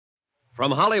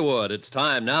From Hollywood, it's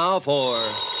time now for...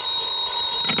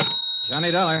 Johnny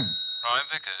Dollar. Roy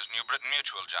Vickers, New Britain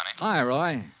Mutual, Johnny. Hi,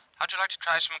 Roy. How'd you like to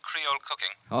try some Creole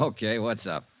cooking? Okay, what's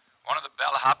up? One of the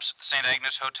bellhops at the St.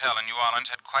 Agnes Hotel in New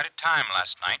Orleans had quite a time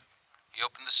last night. He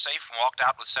opened the safe and walked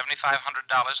out with $7,500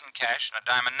 in cash and a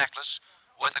diamond necklace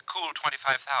worth a cool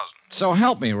 $25,000. So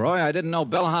help me, Roy. I didn't know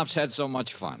bellhops had so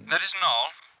much fun. That isn't all.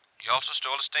 He also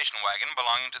stole a station wagon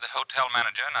belonging to the hotel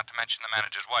manager, not to mention the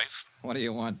manager's wife. What do you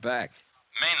want back?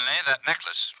 Mainly that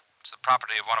necklace. It's the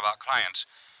property of one of our clients.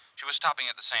 She was stopping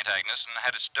at the St. Agnes and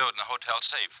had it stowed in the hotel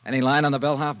safe. Any line on the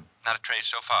bellhop? Not a trace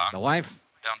so far. The wife?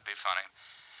 Don't be funny.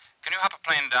 Can you hop a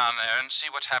plane down there and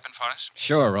see what's happened for us?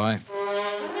 Sure, Roy.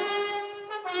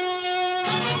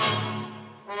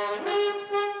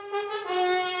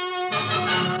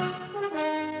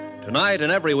 Tonight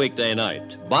and every weekday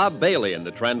night, Bob Bailey in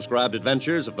the transcribed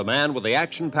adventures of the man with the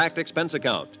action-packed expense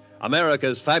account,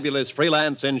 America's fabulous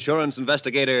freelance insurance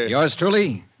investigator... Yours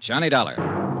truly, Johnny Dollar.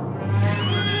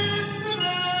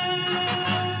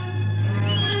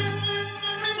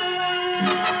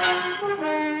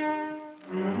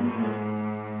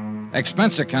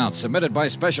 Expense account submitted by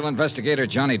Special Investigator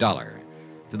Johnny Dollar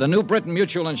to the New Britain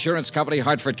Mutual Insurance Company,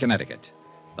 Hartford, Connecticut.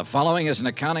 The following is an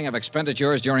accounting of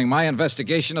expenditures during my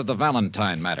investigation of the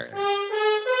Valentine matter.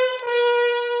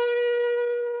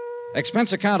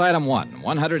 Expense account item 1,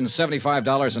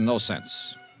 $175 and no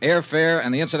cents. Airfare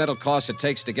and the incidental costs it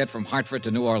takes to get from Hartford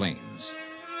to New Orleans.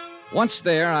 Once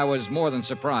there, I was more than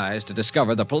surprised to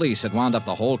discover the police had wound up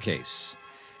the whole case.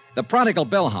 The prodigal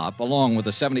bellhop, along with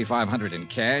the $7,500 in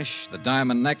cash, the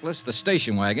diamond necklace, the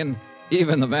station wagon,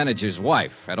 even the manager's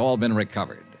wife, had all been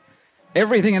recovered.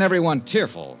 Everything and everyone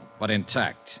tearful, but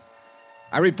intact.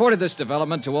 I reported this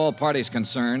development to all parties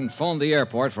concerned, phoned the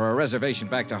airport for a reservation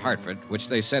back to Hartford, which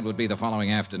they said would be the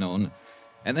following afternoon,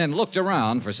 and then looked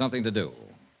around for something to do.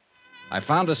 I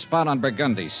found a spot on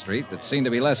Burgundy Street that seemed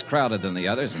to be less crowded than the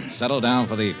others and settled down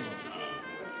for the evening.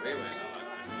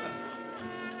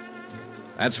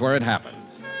 That's where it happened.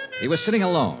 He was sitting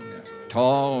alone,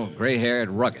 tall, gray-haired,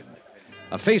 rugged.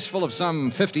 A face full of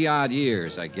some 50-odd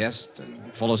years, I guessed,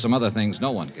 and full of some other things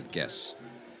no one could guess.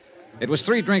 It was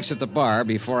 3 drinks at the bar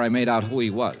before I made out who he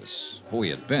was, who he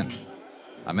had been.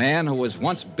 A man who was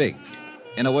once big,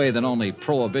 in a way that only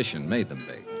Prohibition made them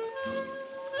big.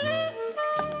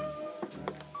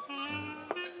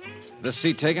 This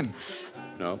seat taken?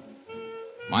 No.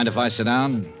 Mind if I sit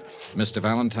down, Mr.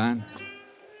 Valentine?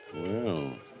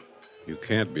 Well, you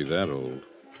can't be that old.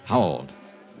 How old?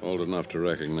 Old enough to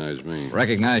recognize me.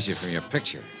 Recognized you from your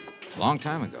picture. A long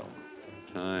time ago.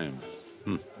 Time.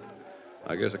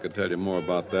 I guess I could tell you more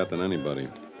about that than anybody.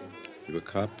 You a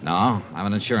cop? No, I'm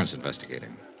an insurance investigator.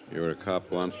 You were a cop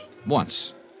once?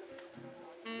 Once.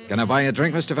 Can I buy you a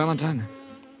drink, Mr. Valentine?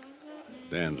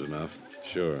 Damn's enough.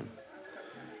 Sure.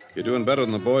 You're doing better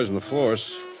than the boys in the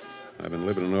force. I've been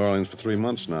living in New Orleans for 3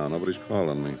 months now. Nobody's called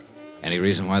on me. Any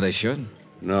reason why they should?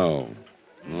 No.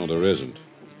 No, there isn't.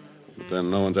 But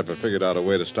then no one's ever figured out a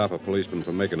way to stop a policeman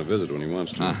from making a visit when he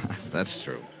wants to. That's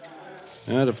true.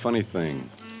 That's a funny thing.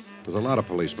 There's a lot of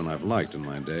policemen I've liked in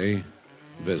my day.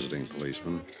 Visiting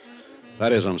policemen.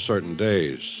 That is, on certain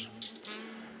days.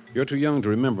 You're too young to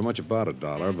remember much about it,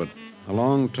 Dollar, but a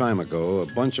long time ago,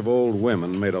 a bunch of old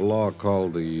women made a law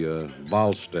called the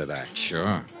Volstead Act.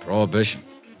 Sure. Prohibition.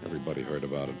 Everybody heard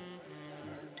about it.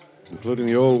 Including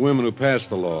the old women who passed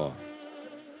the law.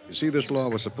 You see, this law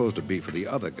was supposed to be for the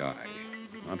other guy,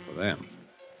 not for them.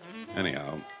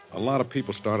 Anyhow, a lot of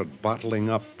people started bottling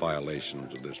up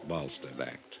violations of this Volstead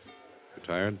Act. You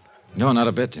tired? No, not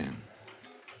a bit, Dan.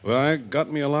 Well, it got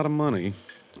me a lot of money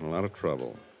and a lot of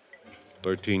trouble.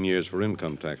 13 years for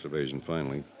income tax evasion,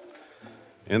 finally.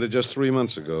 Ended just 3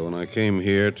 months ago when I came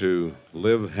here to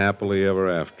live happily ever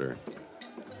after.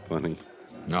 Funny.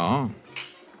 No.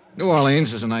 New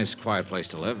Orleans is a nice, quiet place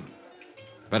to live.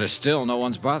 Better still, no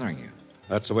one's bothering you.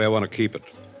 That's the way I want to keep it.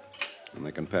 And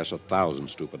they can pass 1,000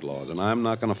 stupid laws, and I'm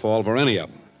not going to fall for any of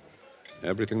them.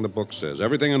 Everything the book says,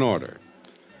 everything in order.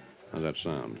 How's that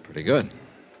sound? Pretty good. Do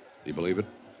you believe it?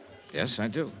 Yes, I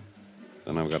do.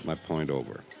 Then I've got my point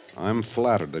over. I'm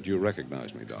flattered that you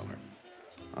recognize me, Dollar.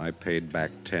 I paid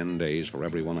back 10 days for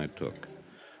every one I took.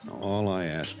 Now, all I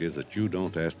ask is that you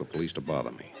don't ask the police to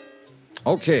bother me.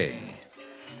 Okay.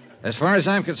 As far as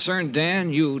I'm concerned,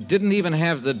 Dan, you didn't even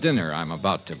have the dinner I'm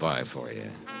about to buy for you.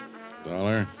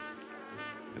 Dollar,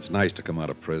 it's nice to come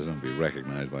out of prison and be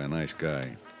recognized by a nice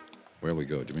guy. Where'll we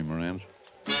go, Jimmy Moran's?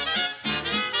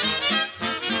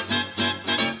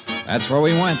 That's where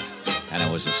we went, and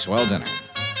it was a swell dinner.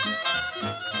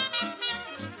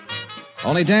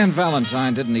 Only Dan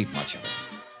Valentine didn't eat much of it.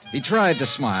 He tried to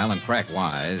smile and crack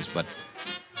wise, but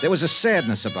there was a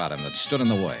sadness about him that stood in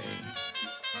the way.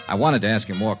 I wanted to ask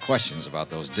him more questions about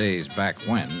those days back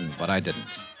when, but I didn't.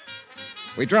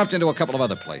 We dropped into a couple of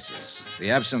other places.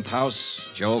 The Absinthe House,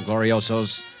 Joe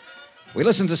Glorioso's. We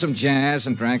listened to some jazz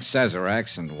and drank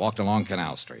Sazeracs and walked along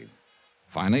Canal Street.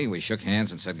 Finally, we shook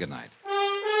hands and said goodnight.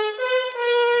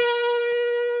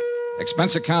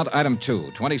 Expense account item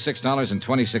 2,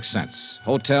 $26.26.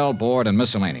 Hotel, board, and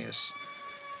miscellaneous.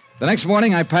 The next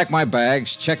morning, I packed my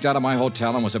bags, checked out of my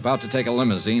hotel, and was about to take a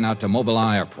limousine out to Mobile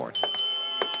Airport.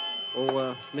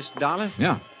 Oh, Mr. Dollar?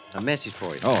 Yeah. A message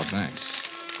for you. Oh, thanks.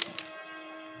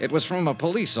 It was from a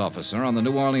police officer on the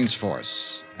New Orleans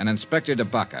force, an Inspector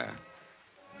DeBaca.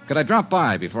 Could I drop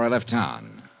by before I left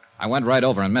town? I went right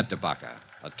over and met DeBaca,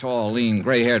 a tall, lean,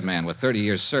 gray-haired man with 30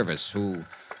 years' service who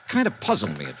kind of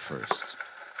puzzled me at first.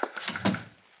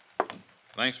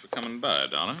 Thanks for coming by,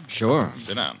 Dollar. Sure.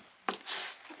 Sit down.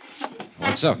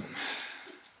 What's up?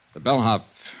 The bellhop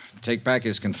take back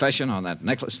his confession on that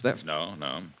necklace theft? No.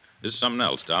 This is something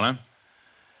else, Dollar.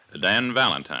 Dan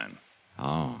Valentine.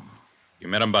 Oh. You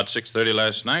met him about 6:30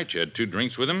 last night. You had 2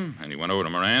 drinks with him, and you went over to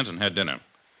Moran's and had dinner.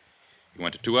 You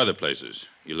went to 2 other places.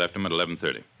 You left him at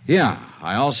 11:30. Yeah,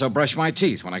 I also brushed my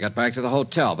teeth when I got back to the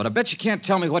hotel, but I bet you can't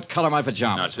tell me what color my Now,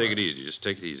 pajamas take were. it easy. Just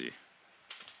take it easy.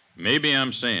 Maybe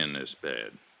I'm saying this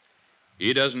bad.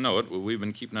 He doesn't know it, but we've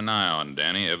been keeping an eye on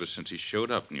Danny ever since he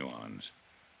showed up in New Orleans.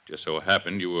 Just so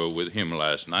happened you were with him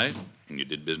last night, and you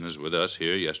did business with us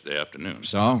here yesterday afternoon.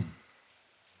 So?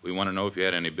 We want to know if you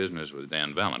had any business with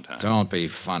Dan Valentine. Don't be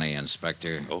funny,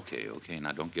 Inspector. Okay.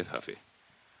 Now, don't get huffy.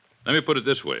 Let me put it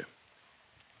this way.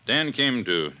 Dan came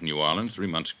to New Orleans 3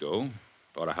 months ago,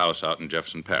 bought a house out in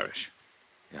Jefferson Parish.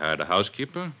 He hired a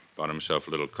housekeeper, bought himself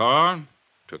a little car,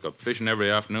 took up fishing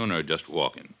every afternoon or just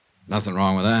walking. Nothing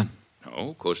wrong with that? No,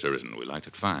 of course there isn't. We liked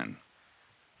it fine.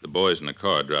 The boys in the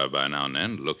car drive by now and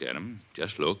then to look at him.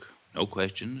 Just look. No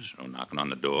questions, no knocking on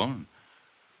the door.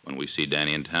 When we see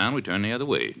Danny in town, we turn the other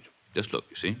way. Just look,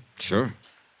 you see? Sure.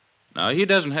 Now, he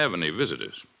doesn't have any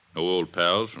visitors. No old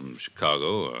pals from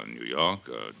Chicago or New York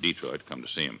or Detroit come to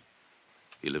see him.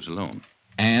 He lives alone.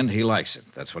 And he likes it.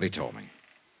 That's what he told me.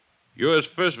 You're his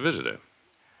first visitor.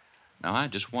 Now, I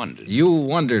just wondered. You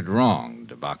wondered wrong,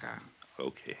 DeBaca.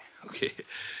 Okay.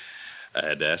 I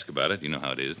had to ask about it. You know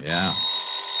how it is. Yeah.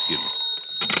 Excuse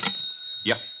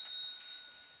me.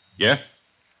 Yeah?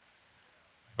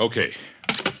 Okay.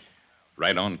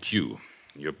 Right on cue.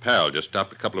 Your pal just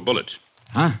stopped a couple of bullets.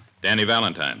 Huh? Danny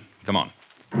Valentine. Come on.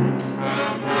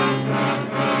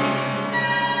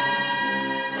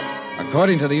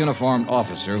 According to the uniformed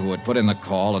officer who had put in the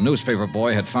call, a newspaper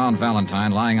boy had found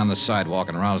Valentine lying on the sidewalk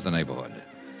and roused the neighborhood.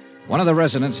 One of the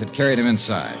residents had carried him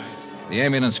inside. The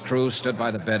ambulance crew stood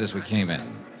by the bed as we came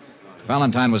in.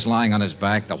 Valentine was lying on his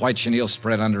back, the white chenille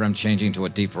spread under him, changing to a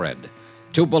deep red.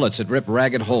 2 bullets had ripped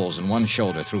ragged holes in one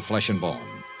shoulder through flesh and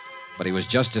bone. But he was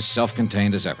just as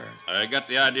self-contained as ever. I got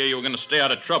the idea you were going to stay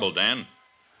out of trouble, Dan.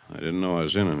 I didn't know I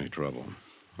was in any trouble.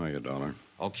 Hiya, Dollar.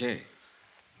 Okay.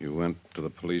 You went to the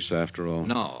police after all?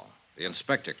 No. The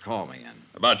inspector called me in.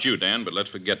 About you, Dan, but let's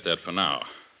forget that for now.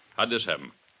 How'd this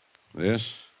happen?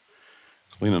 This?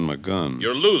 Cleaning my gun.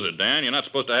 You're a loser, Dan. You're not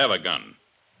supposed to have a gun.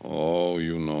 Oh,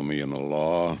 you know me and the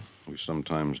law. We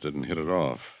sometimes didn't hit it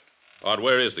off. Odd,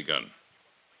 where is the gun?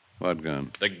 What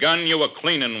gun? The gun you were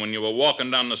cleaning when you were walking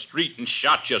down the street and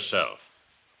shot yourself.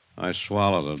 I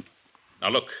swallowed it. Now,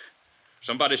 look.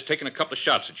 Somebody's taken a couple of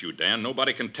shots at you, Dan.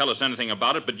 Nobody can tell us anything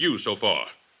about it but you so far.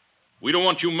 We don't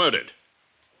want you murdered.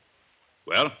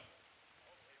 Well?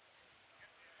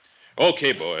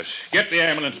 Okay, boys. Get the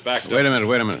ambulance back. Wait a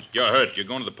minute. You're hurt. You're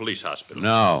going to the police hospital.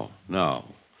 No.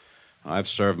 I've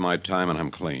served my time and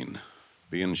I'm clean.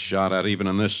 Being shot at even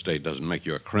in this state doesn't make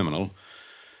you a criminal.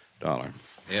 Dollar.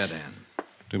 Yeah, Dan.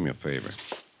 Do me a favor.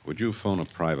 Would you phone a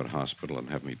private hospital and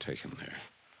have me taken there?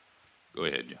 Go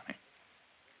ahead, Johnny.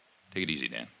 Take it easy,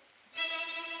 Dan.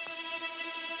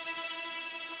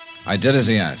 I did as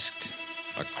he asked.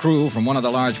 A crew from one of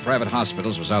the large private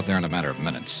hospitals was out there in a matter of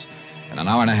minutes. And an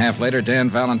hour and a half later, Dan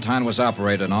Valentine was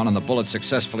operated on and the bullet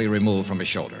successfully removed from his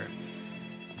shoulder.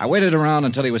 I waited around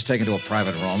until he was taken to a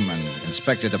private room, and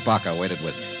Inspector DeBaca waited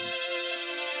with me.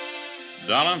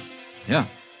 Dollar? Yeah,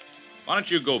 Why don't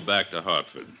you go back to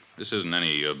Hartford? This isn't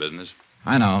any of your business.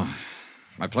 I know.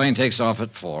 My plane takes off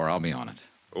at 4. I'll be on it.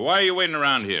 Why are you waiting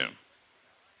around here?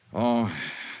 Oh,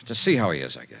 to see how he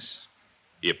is, I guess.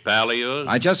 You pal of yours?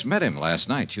 I just met him last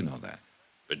night. You know that.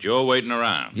 But you're waiting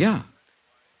around. Yeah.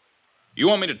 You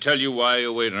want me to tell you why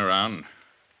you're waiting around?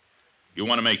 You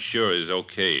want to make sure he's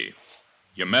okay.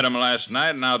 You met him last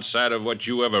night, and outside of what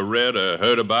you ever read or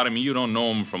heard about him, you don't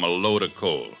know him from a load of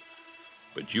coal.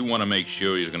 But you want to make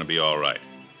sure he's going to be all right.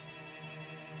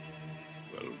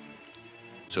 Well,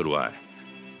 so do I.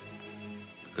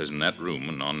 Because in that room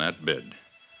and on that bed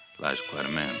lies quite a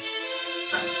man.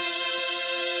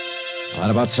 Well, that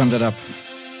about summed it up.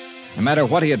 No matter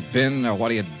what he had been or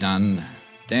what he had done,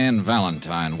 Dan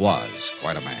Valentine was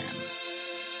quite a man.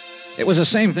 It was the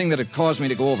same thing that had caused me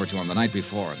to go over to him the night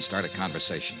before and start a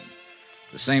conversation.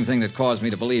 The same thing that caused me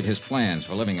to believe his plans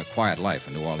for living a quiet life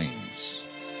in New Orleans.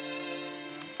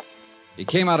 He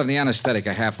came out of the anesthetic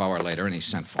a half hour later, and he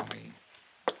sent for me.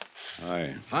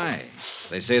 Hi. Hi.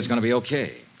 They say it's going to be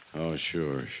okay. Oh,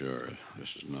 sure.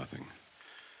 This is nothing.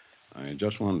 I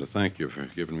just wanted to thank you for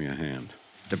giving me a hand.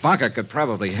 Tabaka could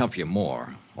probably help you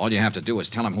more. All you have to do is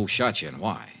tell him who shot you and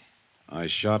why. I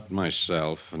shot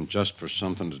myself, and just for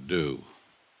something to do.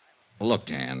 Look,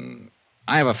 Dan,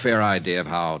 I have a fair idea of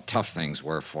how tough things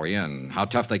were for you and how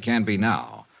tough they can be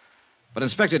now. But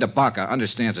Inspector Tabaka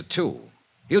understands it, too.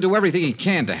 He'll do everything he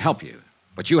can to help you.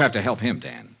 But you have to help him,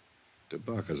 Dan.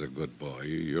 Tabaka's a good boy.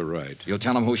 You're right. You'll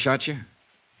tell him who shot you?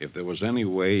 If there was any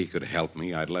way he could help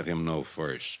me, I'd let him know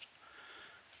first.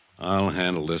 I'll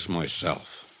handle this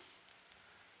myself.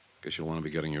 Guess you'll want to be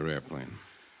getting your airplane.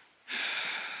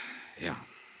 Yeah.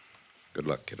 Good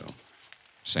luck, kiddo.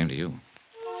 Same to you.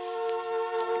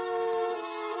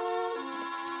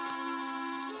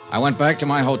 I went back to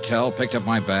my hotel, picked up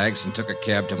my bags, and took a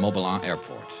cab to Mobilon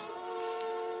Airport.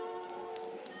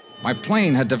 My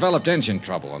plane had developed engine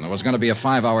trouble, and there was going to be a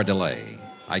 5-hour delay.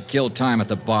 I killed time at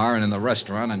the bar and in the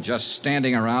restaurant and just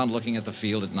standing around looking at the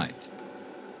field at night.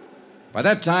 By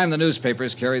that time, the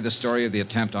newspapers carried the story of the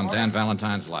attempt on Dan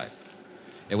Valentine's life.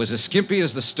 It was as skimpy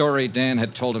as the story Dan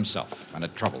had told himself, and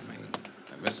it troubled me.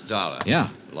 Mr. Dollar. Yeah?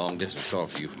 Long distance call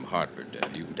for you from Hartford.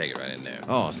 You can take it right in there.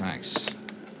 Oh, thanks.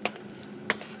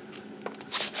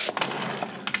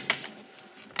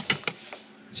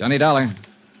 Johnny Dollar.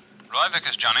 Roy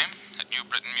Vickers, Johnny, at New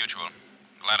Britain Mutual.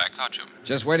 Glad I caught you.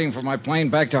 Just waiting for my plane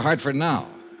back to Hartford now.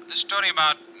 This story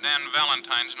about Dan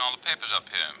Valentine's in all the papers up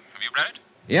here. Have you read it?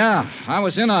 Yeah, I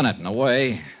was in on it, in a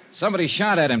way. Somebody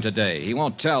shot at him today. He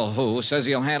won't tell who. Says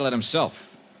he'll handle it himself.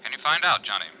 Can you find out,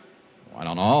 Johnny? I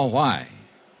don't know. Why?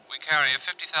 We carry a $50,000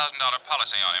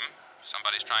 policy on him. If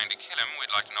somebody's trying to kill him,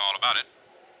 we'd like to know all about it.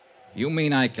 You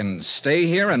mean I can stay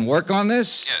here and work on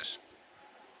this? Yes.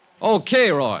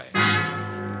 Okay, Roy.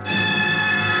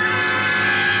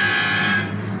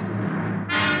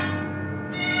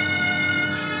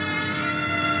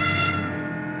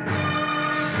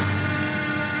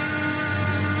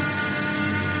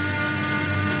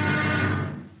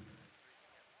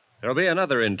 There'll be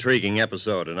another intriguing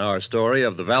episode in our story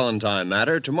of the Valentine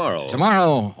matter tomorrow.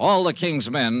 Tomorrow, all the King's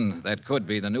men that could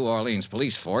be the New Orleans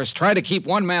police force try to keep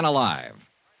one man alive.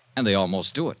 And they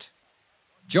almost do it.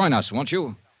 Join us, won't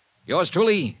you? Yours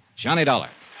truly, Johnny Dollar.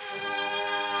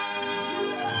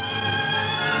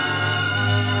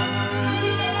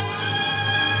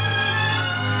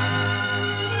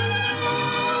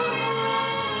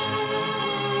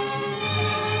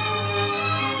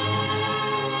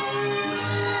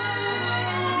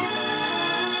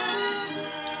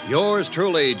 Yours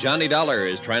truly, Johnny Dollar,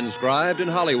 is transcribed in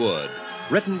Hollywood.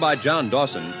 Written by John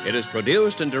Dawson, it is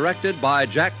produced and directed by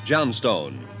Jack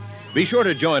Johnstone. Be sure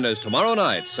to join us tomorrow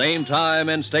night, same time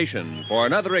and station, for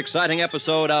another exciting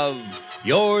episode of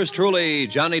Yours truly,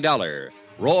 Johnny Dollar.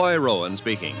 Roy Rowan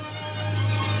speaking.